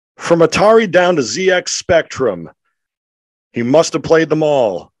from Atari down to ZX Spectrum, he must have played them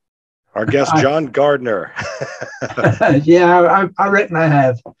all. Our guest, John Gardner. Yeah, I reckon I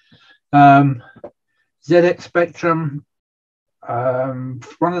have. ZX Spectrum,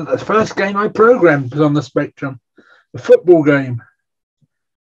 one of the first game I programmed was on the Spectrum, a football game.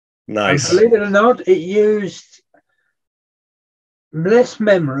 Nice. And believe it or not, it used less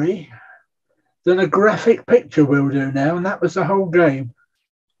memory than a graphic picture will do now, and that was the whole game.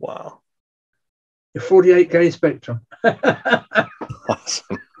 Wow. The 48K Spectrum.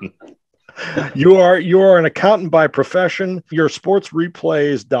 Awesome. You are an accountant by profession. Your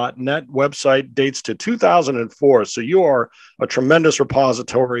sportsreplays.net website dates to 2004. So you are a tremendous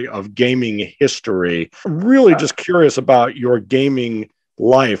repository of gaming history. I'm really just curious about your gaming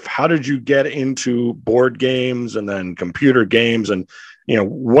life. How did you get into board games and then computer games? And,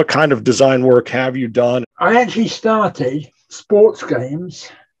 what kind of design work have you done? I actually started sports games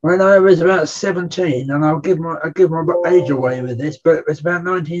when I was about 17, and I'll give my age away with this, but it was about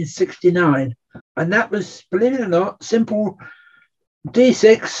 1969. And that was, believe it or not, simple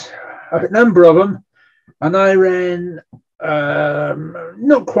D6, a number of them. And I ran,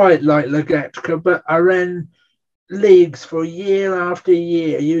 not quite like Legatka, but I ran leagues for year after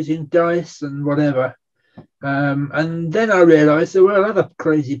year using dice and whatever. And then I realized there were other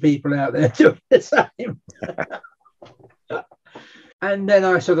crazy people out there doing the same. And then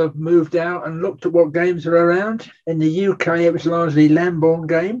I sort of moved out and looked at what games were around. In the UK, it was largely Lamborn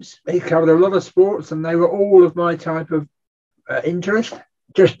games. They covered a lot of sports, and they were all of my type of interest.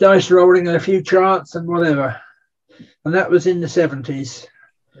 Just dice rolling and a few charts and whatever. And that was in the 70s.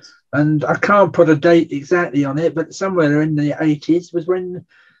 And I can't put a date exactly on it, but somewhere in the 80s was when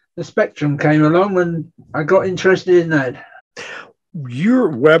the Spectrum came along, and I got interested in that. Your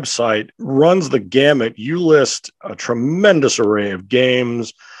website runs the gamut. You list a tremendous array of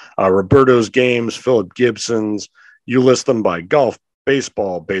games, Roberto's games, Philip Gibson's. You list them by golf,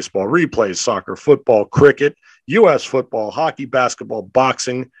 baseball replays, soccer, football, cricket, U.S. football, hockey, basketball,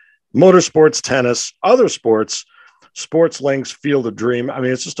 boxing, motorsports, tennis, other sports, Sports Links, Field of Dream. I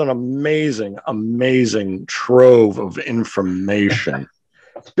mean, it's just an amazing trove of information.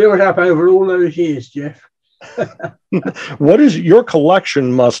 It's built up over all those years, Jeff. What is your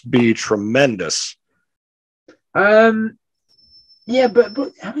collection? Must be tremendous. Yeah,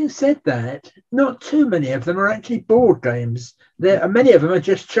 but having said that, not too many of them are actually board games. Many of them are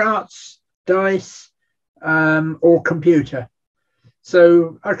just charts, dice, or computer.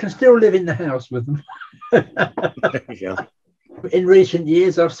 So I can still live in the house with them. Yeah. In recent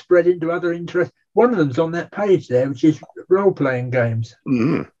years, I've spread into other interests. One of them's on that page there, which is role-playing games.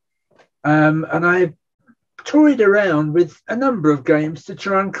 Mm-hmm. And I've toyed around with a number of games to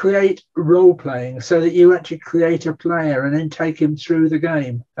try and create role-playing so that you actually create a player and then take him through the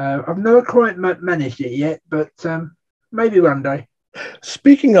game. I've never quite managed it yet, but maybe one day.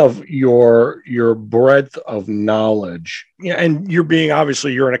 Speaking of your breadth of knowledge, and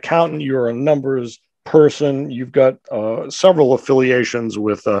you're an accountant, you're a numbers person, you've got several affiliations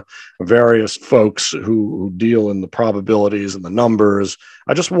with various folks who deal in the probabilities and the numbers.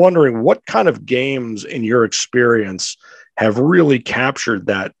 I'm just wondering what kind of games in your experience have really captured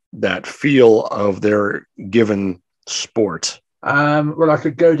that feel of their given sport. Well, I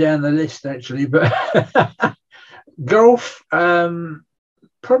could go down the list actually, but golf,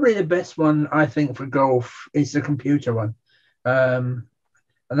 probably the best one I think for golf is the computer one, and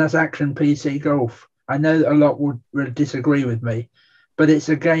that's Action PC Golf. I know that a lot would disagree with me, but it's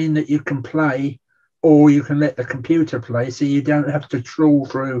a game that you can play or you can let the computer play, so you don't have to trawl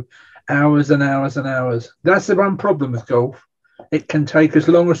through hours and hours and hours. That's the one problem with golf. It can take as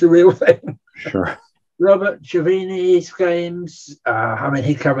long as the real thing. Sure. Robert Giovini's games,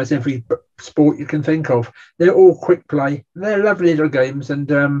 he covers every sport you can think of. They're all quick play. They're lovely little games, and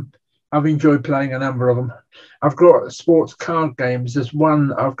I've enjoyed playing a number of them. I've got sports card games. There's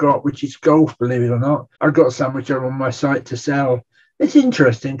one I've got, which is golf, believe it or not. I've got some which are on my site to sell. It's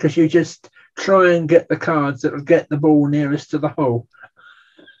interesting because you just try and get the cards that will get the ball nearest to the hole.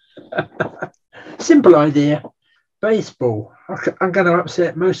 Simple idea. Baseball. I'm going to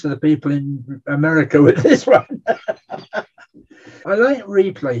upset most of the people in America with this one. I like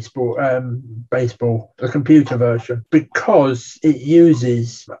replay sport, baseball, the computer version, because it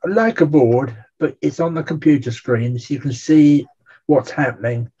uses like a board, but it's on the computer screen, so you can see what's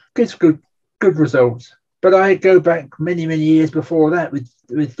happening. Gives good results. But I go back many years before that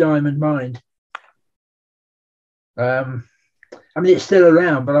with Diamond Mind. It's still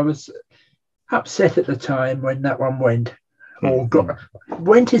around, but I was upset at the time when that one went.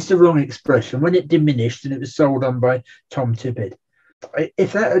 Went is the wrong expression. When it diminished and it was sold on by Tom Tippett.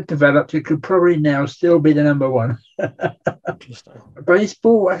 If that had developed, it could probably now still be the number one. Interesting.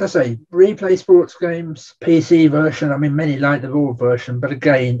 Baseball, as I say, replay sports games, PC version. I mean, many like the board version, but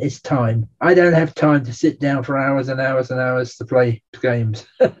again, it's time. I don't have time to sit down for hours and hours and hours to play games.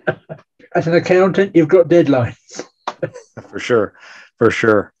 As an accountant, you've got deadlines. For sure. For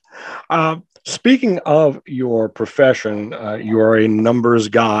sure. Speaking of your profession, you are a numbers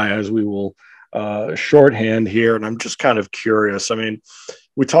guy, as we will shorthand here. And I'm just kind of curious. I mean,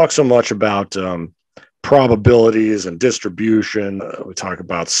 we talk so much about probabilities and distribution. We talk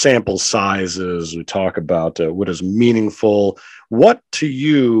about sample sizes. We talk about what is meaningful. What to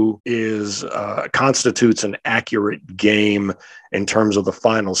you is constitutes an accurate game in terms of the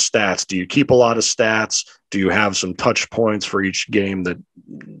final stats? Do you keep a lot of stats? Do you have some touch points for each game that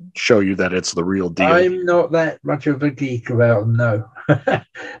show you that it's the real deal? I'm not that much of a geek about them, no.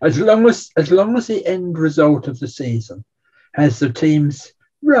 as long as the end result of the season has the teams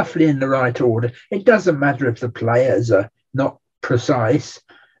roughly in the right order, it doesn't matter if the players are not precise,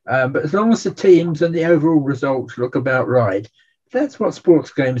 but as long as the teams and the overall results look about right, that's what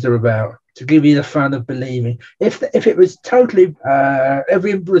sports games are about, to give you the fun of believing. If it was totally,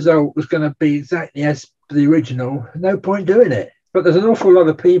 every result was going to be exactly as the original, no point doing it. But there's an awful lot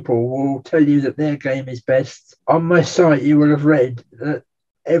of people who will tell you that their game is best. On my site, you will have read that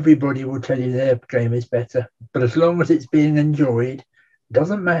everybody will tell you their game is better. But as long as it's being enjoyed, it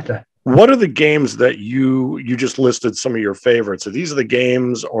doesn't matter. What are the games that you just listed some of your favorites? Are these the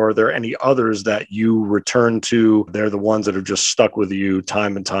games, or are there any others that you return to? They're the ones that have just stuck with you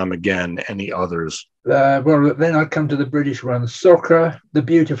time and time again. Any others? Well, then I come to the British one. Soccer, the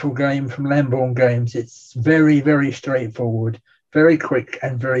beautiful game from Lamborn Games. It's very, very straightforward, very quick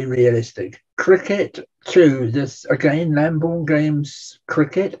and very realistic. Cricket, too. There's, again, Lamborn Games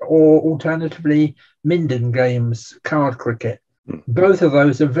cricket, or alternatively, Minden Games card cricket. Both of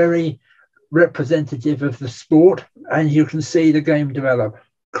those are very representative of the sport, and you can see the game develop.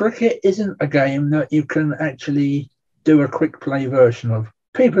 Cricket isn't a game that you can actually do a quick play version of.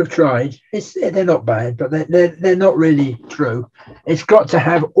 People have tried. They're not bad, but they're not really true. It's got to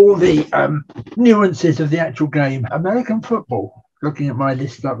have all the nuances of the actual game. American football, looking at my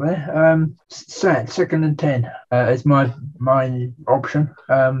list up there, second and 10 is my option.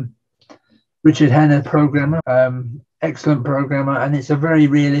 Richard Hanna, programmer. Excellent programmer, and it's a very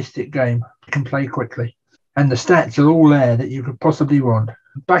realistic game. You can play quickly, and the stats are all there that you could possibly want.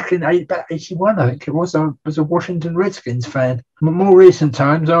 Back in 81, I think it was, I was a Washington Redskins fan. More recent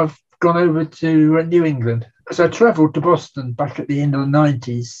times, I've gone over to New England. So I travelled to Boston back at the end of the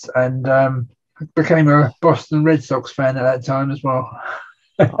 90s, and became a Boston Red Sox fan at that time as well.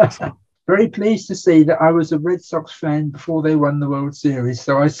 Awesome. Very pleased to see that I was a Red Sox fan before they won the World Series,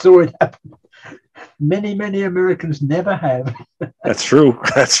 so I saw it happen. Many Americans never have. That's true.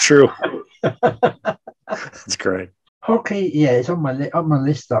 That's true. That's great. Hockey, yeah, it's on my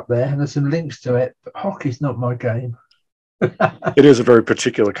list up there, and there's some links to it. But hockey's not my game. It is a very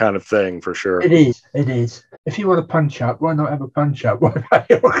particular kind of thing, for sure. It is. If you want a punch up, why not have a punch up? Why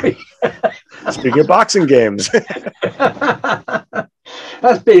not hockey? Speaking of boxing games.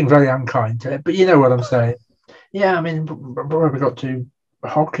 That's being very unkind to it, but you know what I'm saying. Yeah, I mean, where have we got to?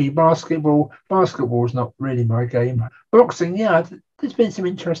 Hockey, basketball. Basketball is not really my game. Boxing, yeah, there's been some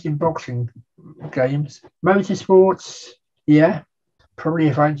interesting boxing games. Motorsports, yeah. Probably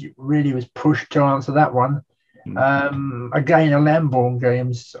if I really was pushed to answer that one. Again, a Lamborn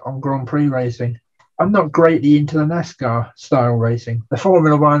Games on Grand Prix racing. I'm not greatly into the NASCAR style racing. The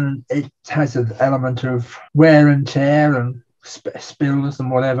Formula One, it has an element of wear and tear and spills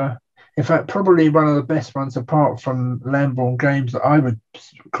and whatever. In fact, probably one of the best ones apart from Lamborn Games that I would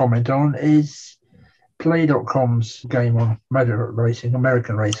comment on is Play.com's game on motor racing,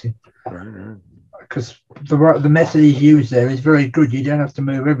 American racing. Because the method he's used there is very good. You don't have to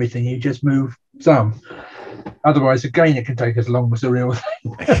move everything, you just move some. Otherwise, again, it can take as long as the real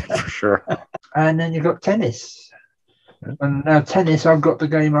thing. For sure. And then you've got tennis. And now tennis, I've got the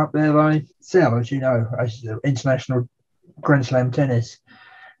game up there I sell, as you know, as International Grand Slam Tennis.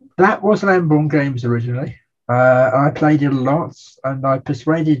 That was Lamborn Games originally. I played it a lot, and I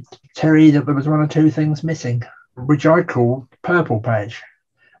persuaded Terry that there was one or two things missing, which I called purple patch,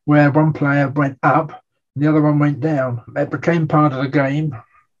 where one player went up and the other one went down. It became part of the game.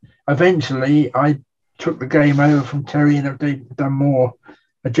 Eventually, I took the game over from Terry and have done more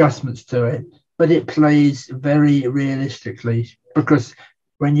adjustments to it, but it plays very realistically, because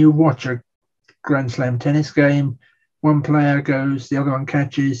when you watch a Grand Slam tennis game, one player goes, the other one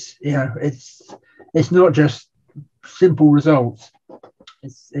catches. You know, it's not just simple results.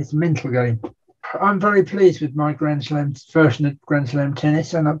 It's a mental game. I'm very pleased with my Grand Slam version of Grand Slam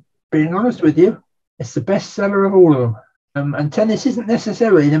tennis, and I'm being honest with you, it's the best seller of all of them. And tennis isn't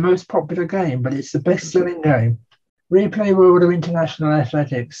necessarily the most popular game, but it's the best-selling game. Replay World of International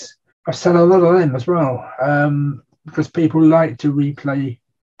Athletics. I sell a lot of them as well, because people like to replay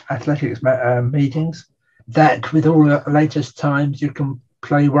athletics meetings. That, with all the latest times, you can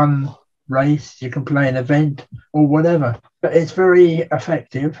play one race, you can play an event, or whatever. But it's very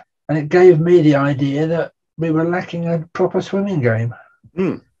effective, and it gave me the idea that we were lacking a proper swimming game.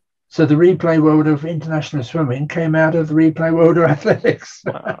 So the Replay World of International Swimming came out of the Replay World of Athletics.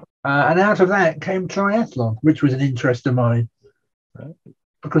 Wow. And out of that came triathlon, which was an interest of mine,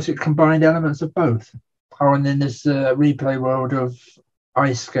 because it combined elements of both. Oh, and then there's the Replay World of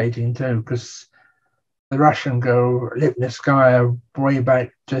ice skating too, because the Russian girl, Lipnitskaya, way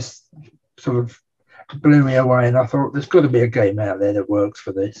back, just sort of blew me away. And I thought, there's got to be a game out there that works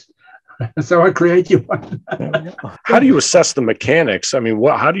for this. So I created one. How do you assess the mechanics? I mean,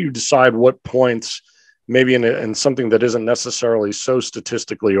 how do you decide what points, maybe in something that isn't necessarily so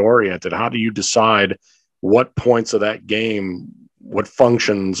statistically oriented, how do you decide what points of that game, what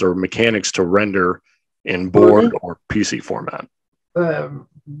functions or mechanics to render in board or PC format?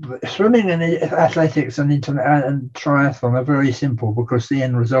 Swimming and athletics and triathlon are very simple because the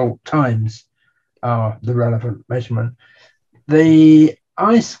end result times are the relevant measurement. The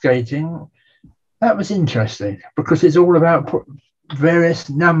ice skating, that was interesting because it's all about various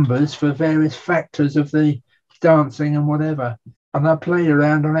numbers for various factors of the dancing and whatever. And I played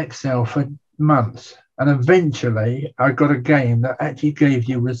around on Excel for months, and eventually I got a game that actually gave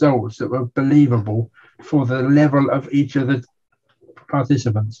you results that were believable for the level of each of the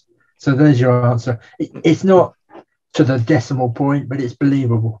participants. So there's your answer. It's not to the decimal point, but it's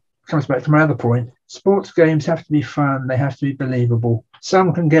believable. Comes back to my other point. Sports games have to be fun. They have to be believable.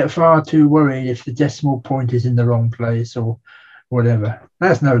 Some can get far too worried if the decimal point is in the wrong place or whatever.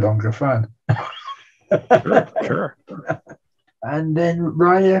 That's no longer fun. Sure. And then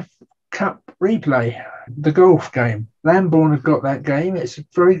Ryder Cup Replay, the golf game. Lambourn have got that game. It's a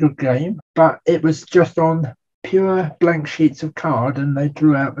very good game, but it was just on pure blank sheets of card and they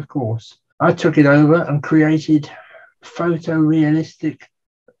drew out the course. I took it over and created photorealistic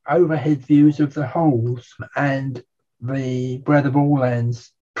overhead views of the holes and where the ball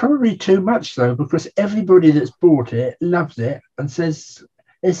lands. Probably too much though, because everybody that's bought it loves it and says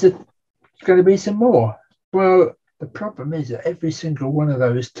it's going to be some more. Well, the problem is that every single one of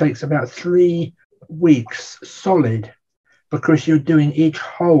those takes about 3 weeks solid, because you're doing each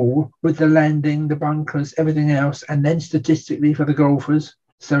hole with the landing, the bunkers, everything else, and then statistically for the golfers.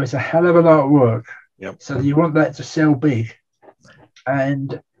 So it's a hell of a lot of work. Yep. So you want that to sell big.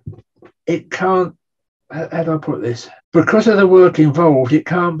 And it can't, how do I put this? Because of the work involved, it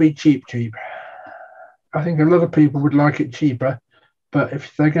can't be cheap. I think a lot of people would like it cheaper, but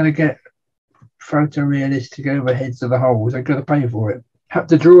if they're going to get photorealistic overheads of the holes, they've got to pay for it. Have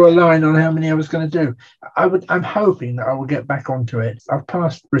to draw a line on how many I was going to do. I'm hoping that I will get back onto it. I've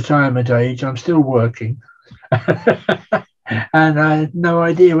passed retirement age. I'm still working. And I have no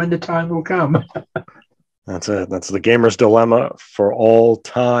idea when the time will come. That's it. That's the gamer's dilemma for all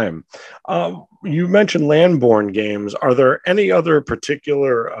time. You mentioned Lambourn games. Are there any other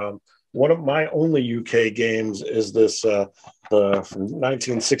particular? One of my only UK games is this from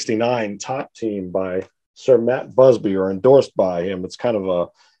 1969 Top Team by Sir Matt Busby, or endorsed by him. It's kind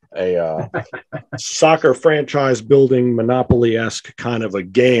of a soccer franchise building Monopoly-esque kind of a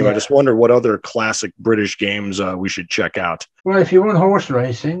game. Yeah. I just wonder what other classic British games we should check out. Well, if you want horse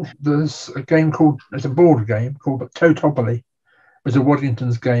racing, there's a game it's a board game called Totopoly. It's a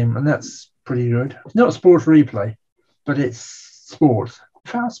Waddington's game, and that's pretty good. It's not sports replay, but it's sports.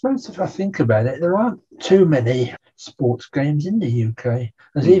 I suppose if I think about it, there aren't too many sports games in the UK.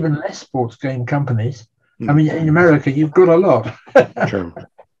 There's even less sports game companies. I mean, in America, you've got a lot. Sure.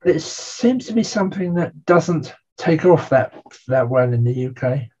 It seems to be something that doesn't take off that well in the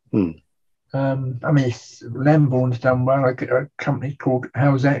UK. I mean, Lambourn's done well. A company called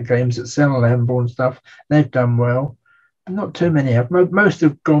How's That Games that sell Lambourn stuff, they've done well. Not too many have. Most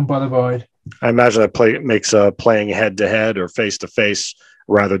have gone by the by. I imagine that makes playing head-to-head or face-to-face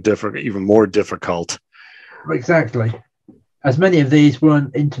rather difficult, even more difficult. Exactly. As many of these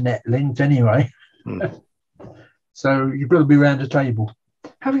weren't internet linked anyway. So you've got to be around a table.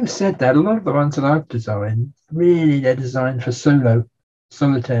 Having said that, a lot of the ones that I've designed, really they're designed for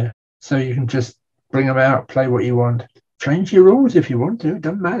solitaire. So you can just bring them out, play what you want. Change your rules if you want to. It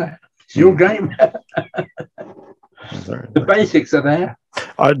doesn't matter. It's your game. The basics are there.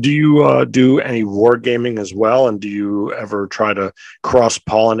 Do you do any wargaming as well? And do you ever try to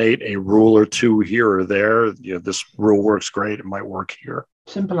cross-pollinate a rule or two here or there? You know, this rule works great, it might work here.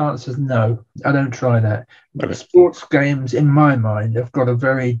 Simple answer is no. I don't try that. Okay. Sports games, in my mind, have got a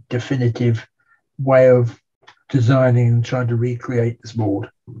very definitive way of designing and trying to recreate the sport.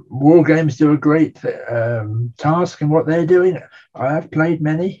 War games do a great task in what they're doing. I have played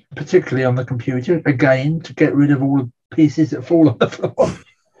many, particularly on the computer, again, to get rid of all the pieces that fall on the floor.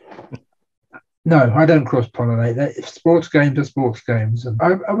 No, I don't cross-pollinate that. If sports games are sports games. And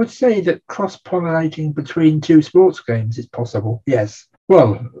I would say that cross-pollinating between two sports games is possible, yes.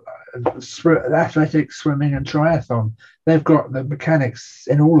 Well, athletics, swimming and triathlon, they've got the mechanics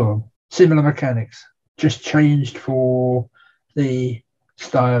in all of them, similar mechanics, just changed for the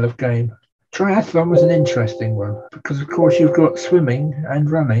style of game. Triathlon was an interesting one because, of course, you've got swimming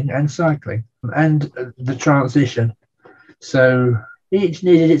and running and cycling and the transition. So each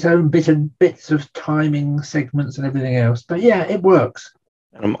needed its own bits of timing segments and everything else. But yeah, it works.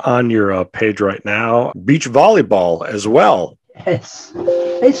 I'm on your page right now. Beach volleyball as well. Yes,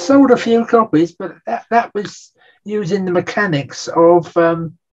 it sold a few copies, but that was using the mechanics of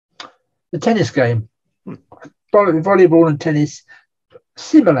the tennis game. Volleyball and tennis,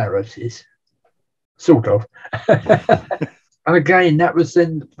 similarities, sort of. And again, that was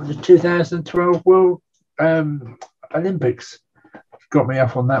in the 2012 World Olympics. Got me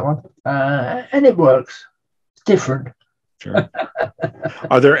off on that one. And it works. It's different. Sure.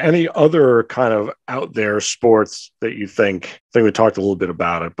 Are there any other kind of out there sports that you think, I think we talked a little bit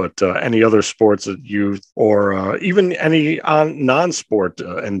about it, but any other sports that you, or even any non-sport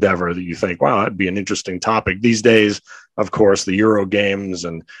endeavor that you think, wow, that'd be an interesting topic? These days, of course, the Euro games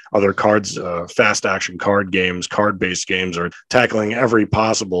and other cards, fast action card games, card-based games are tackling every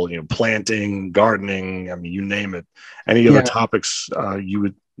possible, planting, gardening, I mean, you name it. Any other topics you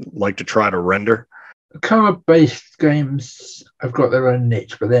would like to try to render? Card-based games have got their own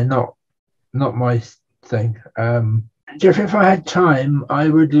niche, but they're not my thing. Jeff, if I had time, I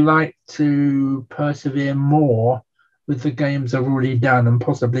would like to persevere more with the games I've already done and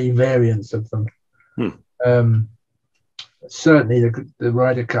possibly variants of them. Certainly the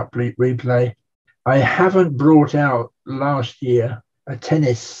Ryder Cup replay. I haven't brought out last year a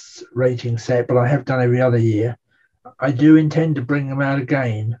tennis rating set, but I have done every other year. I do intend to bring them out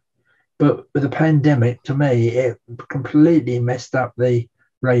again. But with the pandemic, to me, it completely messed up the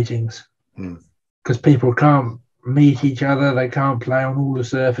ratings because people can't meet each other. They can't play on all the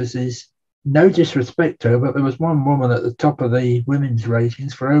surfaces. No disrespect to her, but there was one woman at the top of the women's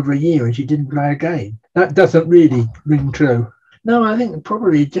ratings for over a year and she didn't play a game. That doesn't really ring true. No, I think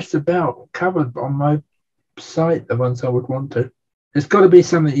probably just about covered on my site the ones I would want to. It's got to be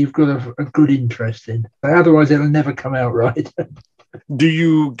something you've got a good interest in. Otherwise, it'll never come out right. Do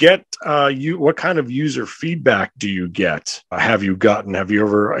you get what kind of user feedback do you get? Have you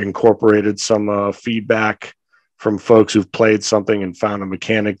ever incorporated some feedback from folks who've played something and found a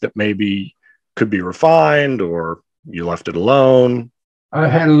mechanic that maybe could be refined, or you left it alone?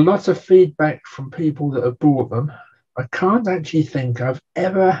 I've had a lot of feedback from people that have bought them. I can't actually think I've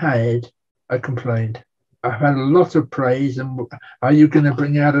ever had a complaint. I've had a lot of praise and are you going to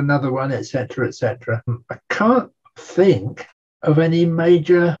bring out another one, etc., etc. I can't think of any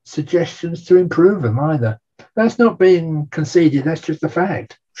major suggestions to improve them either. That's not being conceded, that's just a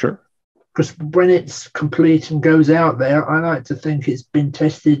fact. Sure. Because when it's complete and goes out there, I like to think it's been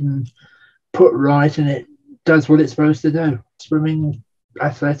tested and put right and it does what it's supposed to do. Swimming,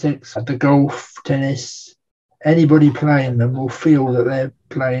 athletics, the golf, tennis, anybody playing them will feel that they're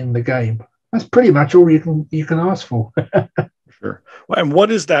playing the game. That's pretty much all you can ask for. Sure. Well, and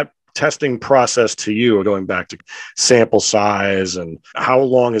what is that testing process to you, going back to sample size, and how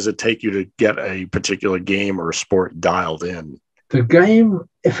long does it take you to get a particular game or sport dialed in? The game,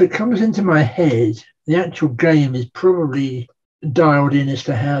 if it comes into my head, the actual game is probably dialed in as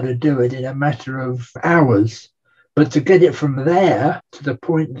to how to do it in a matter of hours. But to get it from there to the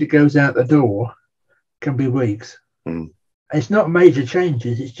point that it goes out the door can be weeks. It's not major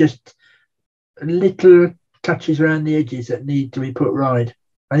changes, it's just little touches around the edges that need to be put right.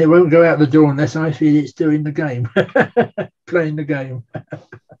 And it won't go out the door unless I feel it's doing the game, playing the game.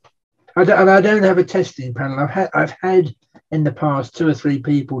 I don't have a testing panel. I've had in the past 2 or 3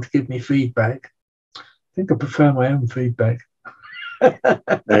 people to give me feedback. I think I prefer my own feedback.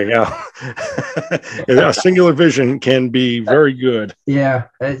 There you go. A singular vision can be very good. Yeah,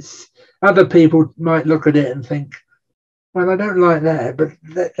 other people might look at it and think, well, I don't like that, but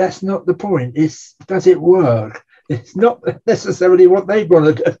that's not the point. Does it work? It's not necessarily what they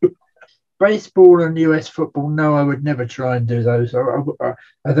want to do. Baseball and US football, no, I would never try and do those.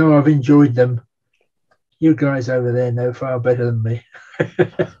 Although I've enjoyed them, you guys over there know far better than me.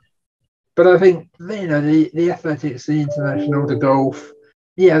 But I think, the athletics, the international, the golf,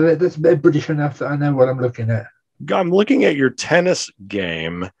 yeah, they're British enough that I know what I'm looking at. I'm looking at your tennis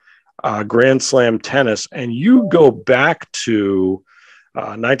game, Grand Slam tennis, and you go back to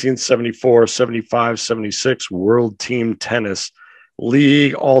 1974, 75, 76 World Team Tennis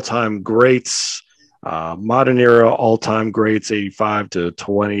League, all-time greats, modern era all-time greats, 85 to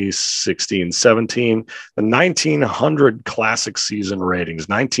 2016, 17, the 1900 classic season ratings,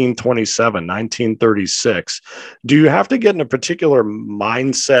 1927, 1936. Do you have to get in a particular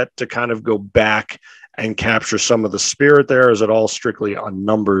mindset to kind of go back and capture some of the spirit there? Is it all strictly a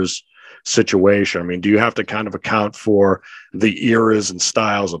numbers situation? I mean, do you have to kind of account for the eras and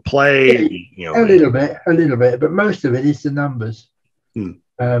styles of play? A little bit, but most of it is the numbers.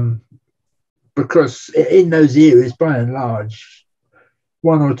 Because in those eras, by and large,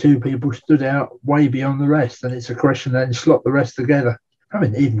 one or two people stood out way beyond the rest, and it's a question then slot the rest together. I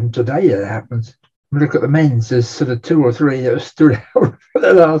mean, even today it happens. Look at the men's, there's sort of two or three that have stood out for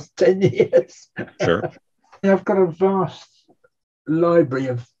the last 10 years. Sure. I've got a vast library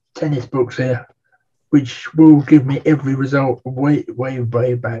of tennis books here, which will give me every result way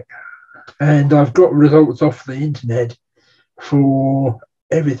back. And I've got results off the internet for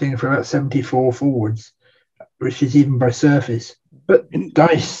everything from about 74 forwards, which is even by surface. But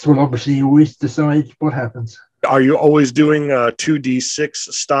dice will obviously always decide what happens. Are you always doing a 2D6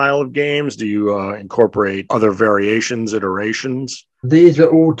 style of games? Do you incorporate other variations, iterations? These are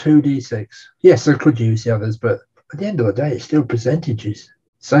all 2D6. Yes, I could use the others, but at the end of the day, it's still percentages.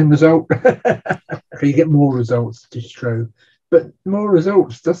 Same result. You get more results, it's true. But more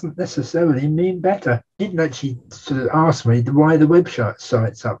results doesn't necessarily mean better. He didn't actually sort of ask me why the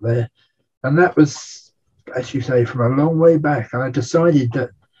website's up there. And that was, as you say, from a long way back. And I decided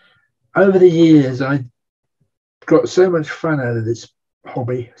that over the years, I got so much fun out of this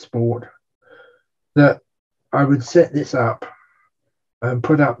hobby sport that I would set this up and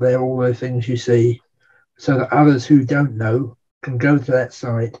put up there all the things you see so that others who don't know can go to that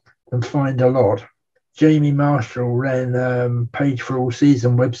site and find a lot. Jamie Marshall ran Page for All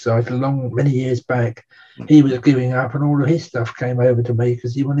Season website many years back. He was giving up and all of his stuff came over to me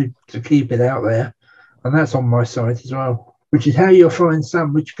because he wanted to keep it out there. And that's on my site as well, which is how you'll find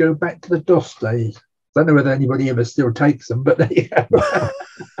some which go back to the DOS days. I don't know whether anybody ever still takes them, but there you go.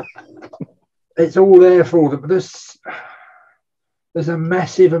 It's all there for them. There's a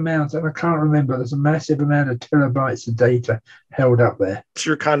massive amount, and I can't remember, there's a massive amount of terabytes of data held up there. What's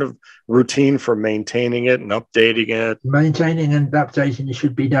your kind of routine for maintaining it and updating it? Maintaining and updating it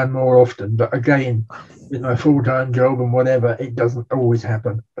should be done more often. But again, with my full-time job and whatever, it doesn't always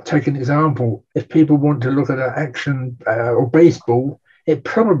happen. I'll take an example. If people want to look at an action or baseball, it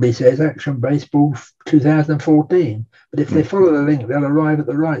probably says Action Baseball 2014. But if they follow the link, they'll arrive at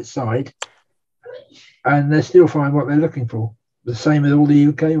the right side and they'll still find what they're looking for. The same with all the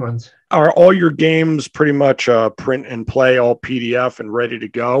UK ones. Are all your games pretty much print and play, all PDF and ready to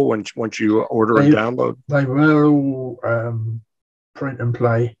go once you order and download? They were all print and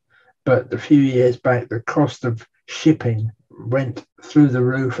play, but a few years back, the cost of shipping went through the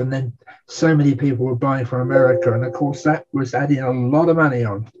roof, and then so many people were buying from America, and of course that was adding a lot of money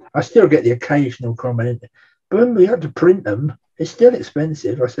on. I still get the occasional comment, but when we had to print them, it's still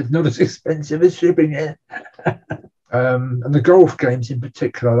expensive. I said, not as expensive as shipping it. And the golf games in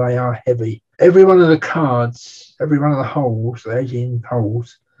particular, they are heavy. Every one of the cards, every one of the holes, the 18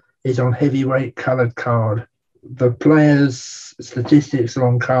 holes, is on heavyweight coloured card. The players' statistics are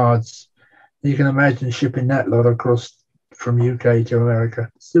on cards. You can imagine shipping that lot across from UK to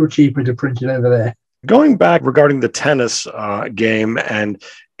America. Still cheaper to print it over there. Going back regarding the tennis game and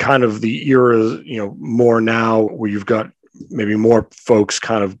kind of the era, more now where you've got maybe more folks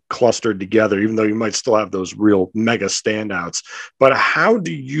kind of clustered together, even though you might still have those real mega standouts. But how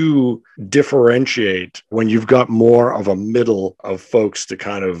do you differentiate when you've got more of a middle of folks to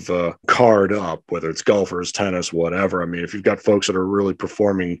kind of card up, whether it's golfers, tennis, whatever? I mean, if you've got folks that are really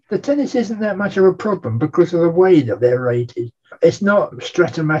performing. The tennis isn't that much of a problem because of the way that they're rated. It's not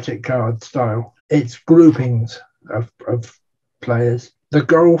stratomatic card style. It's groupings of players. The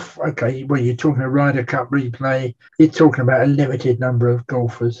golf, okay, well, you're talking a Ryder Cup replay, you're talking about a limited number of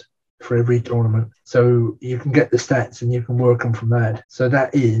golfers for every tournament. So you can get the stats and you can work them from that. So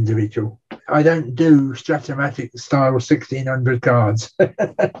that is individual. I don't do stratomatic style 1600 cards.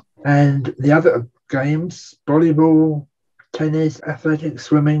 And the other games, volleyball, tennis, athletics,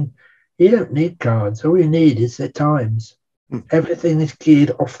 swimming, you don't need cards. All you need is their times. Everything is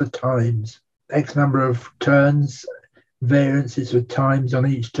geared off the times. X number of turns, variances with times on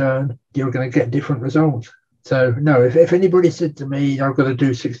each turn, you're going to get different results. So, no, if anybody said to me, I've got to do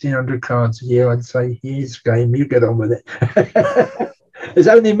 1,600 cards a year, I'd say, here's the game, you get on with it. It's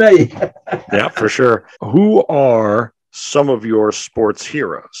only me. Yeah, for sure. Who are some of your sports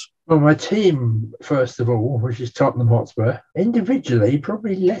heroes? Well, my team, first of all, which is Tottenham Hotspur, individually,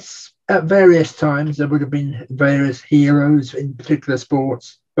 probably less. At various times, there would have been various heroes in particular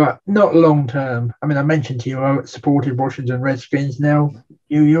sports, but not long term. I mean, I mentioned to you, I supported Washington Redskins, now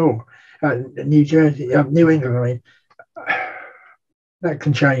New York, New Jersey, New England. I mean, that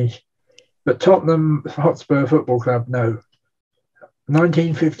can change. But Tottenham Hotspur Football Club, no.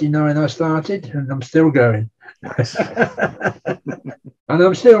 1959 I started, and I'm still going. Nice. And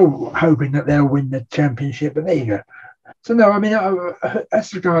I'm still hoping that they'll win the championship, but there you go. So, no, I mean,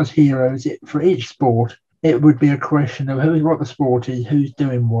 as regards heroes, for each sport, it would be a question of what the sport is, who's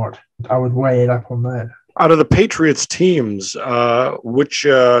doing what. I would weigh it up on that. Out of the Patriots teams, which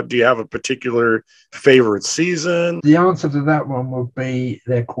do you have a particular favorite season? The answer to that one would be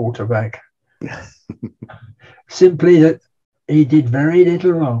their quarterback. Simply that he did very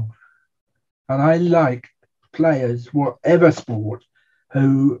little wrong. And I like players, whatever sport,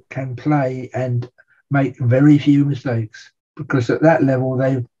 who can play and make very few mistakes, because at that level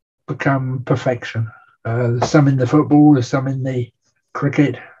they've become perfection. Some in the football, some in the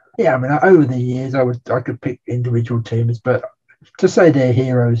cricket. Yeah, I mean, over the years I could pick individual teams, but to say they're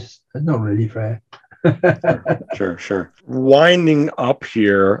heroes is not really fair. Sure. Winding up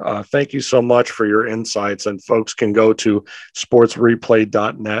here, thank you so much for your insights. And folks can go to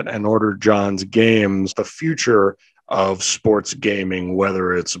sportsreplay.net and order John's games. The future of sports gaming,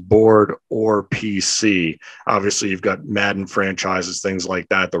 whether it's board or PC. Obviously, you've got Madden franchises, things like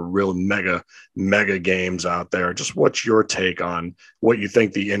that, the real mega games out there. Just what's your take on what you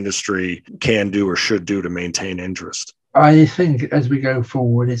think the industry can do or should do to maintain interest? I think as we go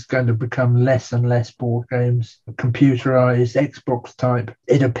forward, it's going to become less and less board games, computerized, Xbox type.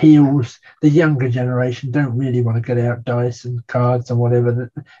 It appeals. The younger generation don't really want to get out dice and cards and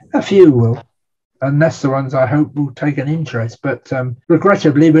whatever. A few will. And that's the ones I hope will take an interest. But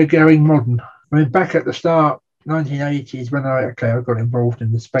regrettably, we're going modern. I mean, back at the start, 1980s, when I got involved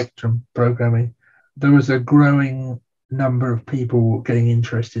in the Spectrum programming, there was a growing number of people getting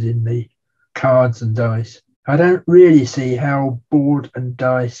interested in the cards and dice. I don't really see how board and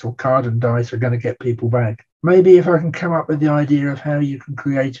dice or card and dice are going to get people back. Maybe if I can come up with the idea of how you can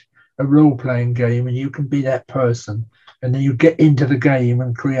create a role-playing game and you can be that person, and then you get into the game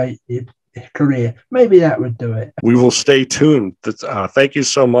and create your career, maybe that would do it. We will stay tuned. Thank you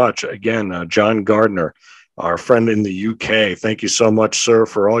so much. Again, John Gardner, our friend in the UK. Thank you so much, sir,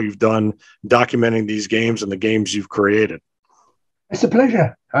 for all you've done documenting these games and the games you've created. It's a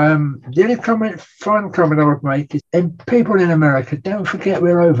pleasure. The only final comment I would make is, and people in America, don't forget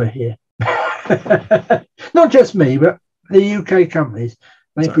we're over here. Not just me, but the UK companies.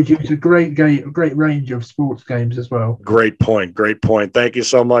 They produce a great range of sports games as well. Great point. Thank you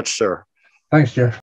so much, sir. Thanks, Jeff.